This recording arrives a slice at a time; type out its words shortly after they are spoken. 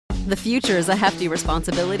The future is a hefty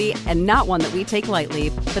responsibility and not one that we take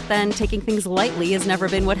lightly, but then taking things lightly has never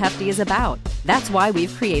been what Hefty is about. That's why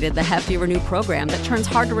we've created the Hefty Renew program that turns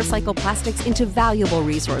hard-to-recycle plastics into valuable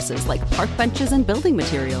resources like park benches and building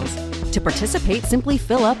materials. To participate, simply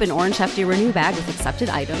fill up an orange Hefty Renew bag with accepted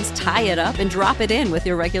items, tie it up, and drop it in with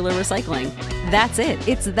your regular recycling. That's it.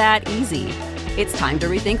 It's that easy. It's time to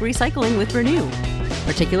rethink recycling with Renew.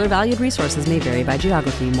 Particular valued resources may vary by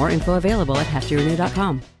geography. More info available at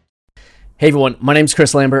heftyrenew.com. Hey everyone, my name's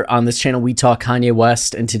Chris Lambert. On this channel, we talk Kanye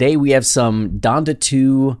West, and today we have some Donda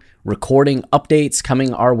 2 recording updates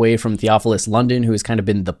coming our way from Theophilus London, who has kind of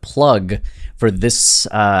been the plug for this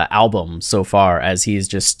album so far, as he is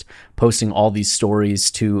just posting all these stories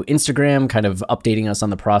to Instagram, kind of updating us on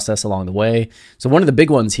the process along the way. So one of the big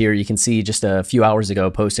ones here, you can see just a few hours ago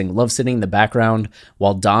posting, "Love sitting in the background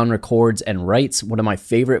while Don records and writes one of my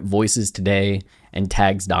favorite voices today," and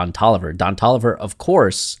tags Don Toliver. Don Toliver, of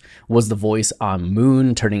course, was the voice on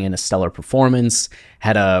Moon, turning in a stellar performance,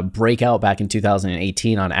 had a breakout back in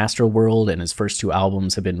 2018 on Astroworld, and his first two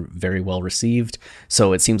albums have been very well received.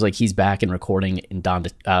 So it seems like he's back and recording in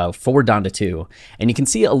Donda, for Donda 2. And you can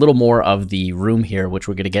see a little more of the room here, which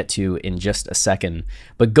we're going to get to in just a second.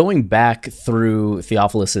 But going back through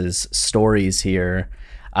Theophilus's stories here,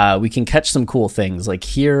 we can catch some cool things. Like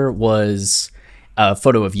here was a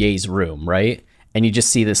photo of Ye's room, right? And you just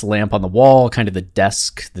see this lamp on the wall, kind of the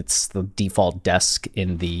desk that's the default desk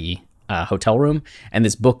in the hotel room. And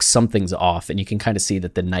this book, Something's Off, and you can kind of see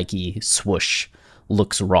that the Nike swoosh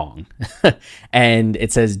looks wrong. And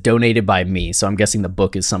it says donated by me. So I'm guessing the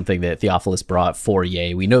book is something that Theophilus brought for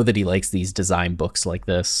Ye. We know that he likes these design books like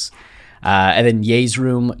this. And then Ye's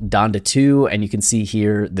room, Donda 2, and you can see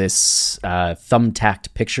here this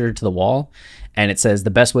thumbtacked picture to the wall. And it says, the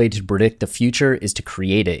best way to predict the future is to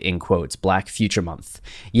create it, in quotes, Black Future Month.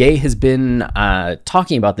 Ye has been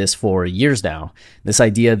talking about this for years now, this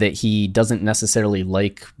idea that he doesn't necessarily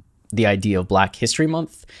like the idea of Black History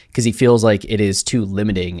Month because he feels like it is too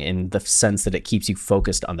limiting in the sense that it keeps you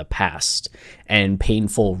focused on the past and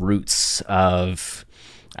painful roots of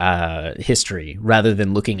history rather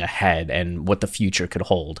than looking ahead and what the future could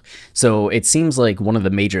hold. So it seems like one of the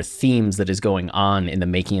major themes that is going on in the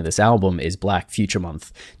making of this album is Black Future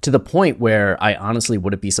Month, to the point where I honestly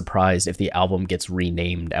wouldn't be surprised if the album gets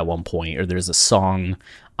renamed at one point, or there's a song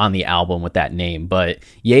on the album with that name. But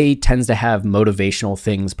Ye tends to have motivational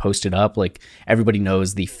things posted up. Like everybody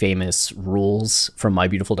knows the famous rules from My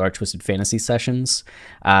Beautiful Dark Twisted Fantasy sessions.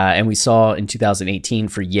 And we saw in 2018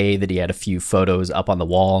 for Ye that he had a few photos up on the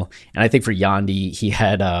wall. And I think for Yandi, he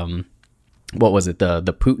had, what was it? The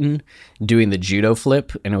Putin doing the judo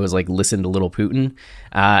flip, and it was like, listen to little Putin.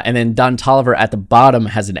 And then Don Toliver at the bottom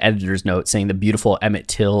has an editor's note saying the beautiful Emmett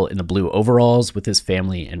Till in the blue overalls with his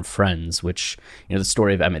family and friends, which, you know, the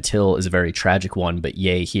story of Emmett Till is a very tragic one, but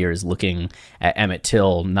Ye here is looking at Emmett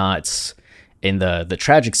Till not in the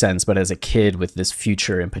tragic sense, but as a kid with this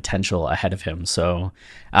future and potential ahead of him. So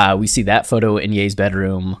we see that photo in Ye's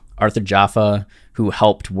bedroom. Arthur Jaffa, who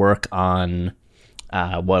helped work on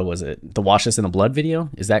what was it? The Wash Us in the Blood video?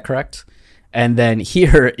 Is that correct? And then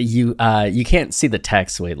here you can't see the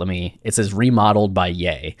text. Wait, it says remodeled by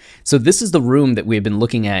Ye. So this is the room that we've been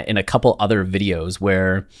looking at in a couple other videos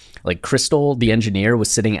where like Crystal, the engineer,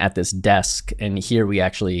 was sitting at this desk. And here we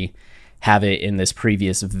actually have it in this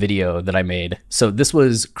previous video that I made. So this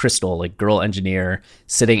was Crystal, like girl engineer,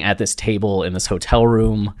 sitting at this table in this hotel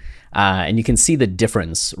room. And you can see the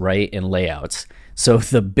difference, right, in layouts. So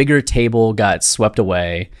the bigger table got swept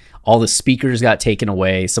away. All the speakers got taken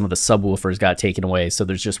away. Some of the subwoofers got taken away. So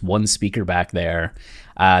there's just one speaker back there.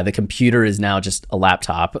 The computer is now just a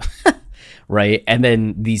laptop, right? And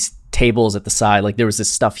then these tables at the side, like there was this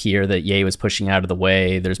stuff here that Ye was pushing out of the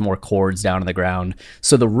way. There's more cords down on the ground.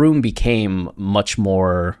 So the room became much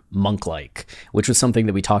more monk-like, which was something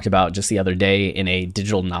that we talked about just the other day in a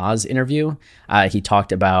Digital Nas interview. He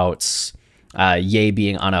talked about Ye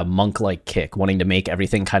being on a monk-like kick, wanting to make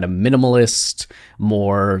everything kind of minimalist,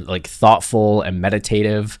 more like thoughtful and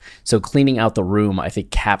meditative. So cleaning out the room, I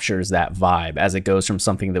think, captures that vibe as it goes from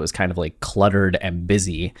something that was kind of like cluttered and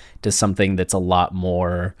busy to something that's a lot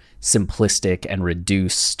more simplistic and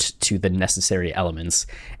reduced to the necessary elements.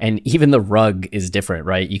 And even the rug is different,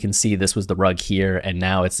 right? You can see this was the rug here, and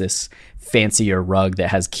now it's this fancier rug that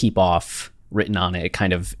has "Keep Off" written on it,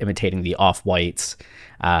 kind of imitating the Off-White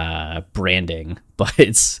branding. But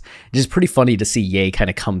it's just pretty funny to see Ye kind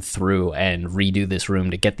of come through and redo this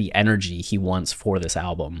room to get the energy he wants for this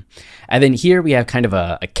album. And then here we have kind of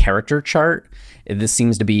a character chart. This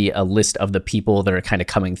seems to be a list of the people that are kind of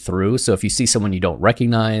coming through. So if you see someone you don't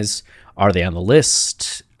recognize, are they on the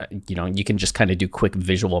list? you can just kind of do quick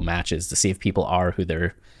visual matches to see if people are who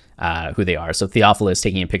they are. So Theophilus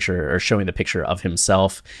taking a picture or showing the picture of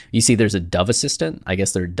himself. You see there's a dove assistant. I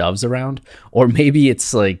guess there are doves around, or maybe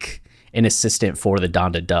it's like an assistant for the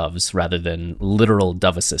Donda doves rather than literal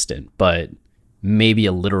dove assistant, but maybe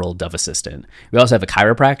a literal dove assistant. We also have a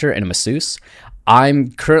chiropractor and a masseuse.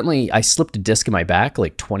 I slipped a disc in my back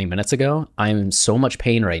like 20 minutes ago. I'm in so much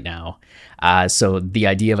pain right now. So the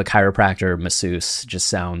idea of a chiropractor masseuse just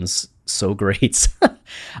sounds so great.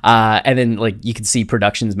 And then like you can see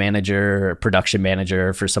production manager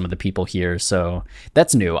for some of the people here. So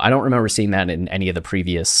that's new. I don't remember seeing that in any of the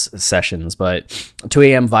previous sessions, but 2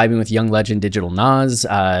 a.m. vibing with young legend Digital Nas.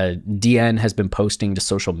 DN has been posting to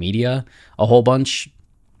social media a whole bunch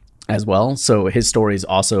as well. So his stories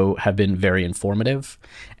also have been very informative,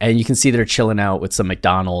 and you can see they're chilling out with some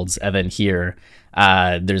McDonald's. And then here,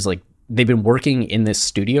 there's like, they've been working in this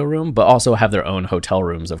studio room, but also have their own hotel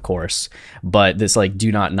rooms, of course. But this like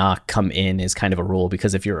do not knock, come in is kind of a rule,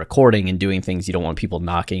 because if you're recording and doing things, you don't want people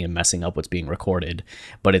knocking and messing up what's being recorded.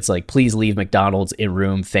 But it's like, please leave McDonald's in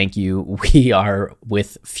room. Thank you. We are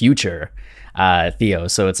with Future, Theo.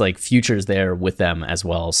 So it's like Future's there with them as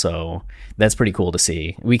well. So that's pretty cool to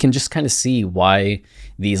see. We can just kind of see why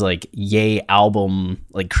these like Ye album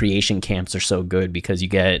like creation camps are so good, because you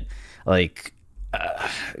get like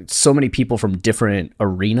so many people from different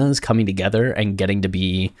arenas coming together and getting to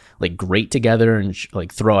be like great together and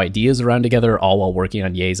like throw ideas around together, all while working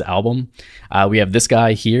on Ye's album. We have this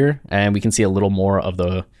guy here, and we can see a little more of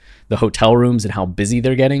the hotel rooms and how busy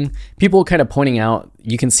they're getting. People kind of pointing out,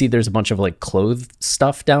 you can see there's a bunch of like clothes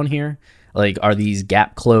stuff down here. Like, are these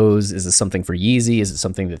Gap clothes? Is this something for Yeezy? Is it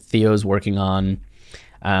something that Theo's working on?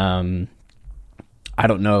 I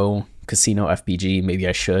don't know. Casino FBG, maybe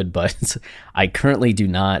I should, but I currently do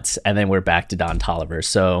not. And then we're back to Don Toliver.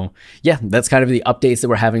 So yeah, that's kind of the updates that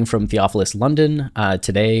we're having from Theophilus London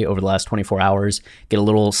today over the last 24 hours. Get a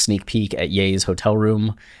little sneak peek at Ye's hotel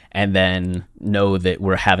room, and then know that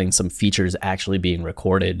we're having some features actually being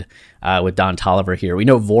recorded with Don Toliver here. We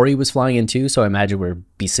know Vori was flying in too, so I imagine we'll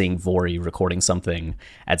be seeing Vori recording something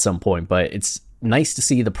at some point, but it's nice to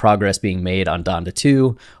see the progress being made on Donda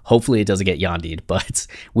 2. Hopefully it doesn't get yandied, but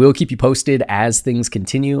we'll keep you posted as things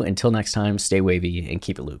continue. Until next time, stay wavy and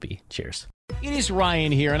keep it loopy. Cheers. It is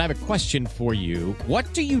Ryan here, and I have a question for you.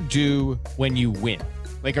 What do you do when you win?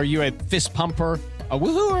 Like, are you a fist pumper, a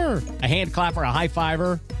woohooer, a hand clapper, a high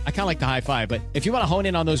fiver? I kind of like the high five, but if you want to hone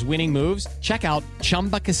in on those winning moves, check out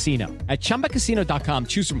Chumba Casino. At ChumbaCasino.com,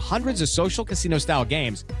 choose from hundreds of social casino style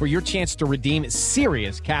games for your chance to redeem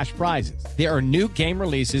serious cash prizes. There are new game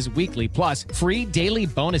releases weekly, plus free daily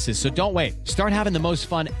bonuses. So don't wait. Start having the most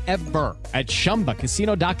fun ever at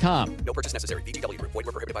ChumbaCasino.com. No purchase necessary. VGW Group. Void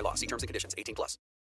where prohibited by law. See terms and conditions. 18+.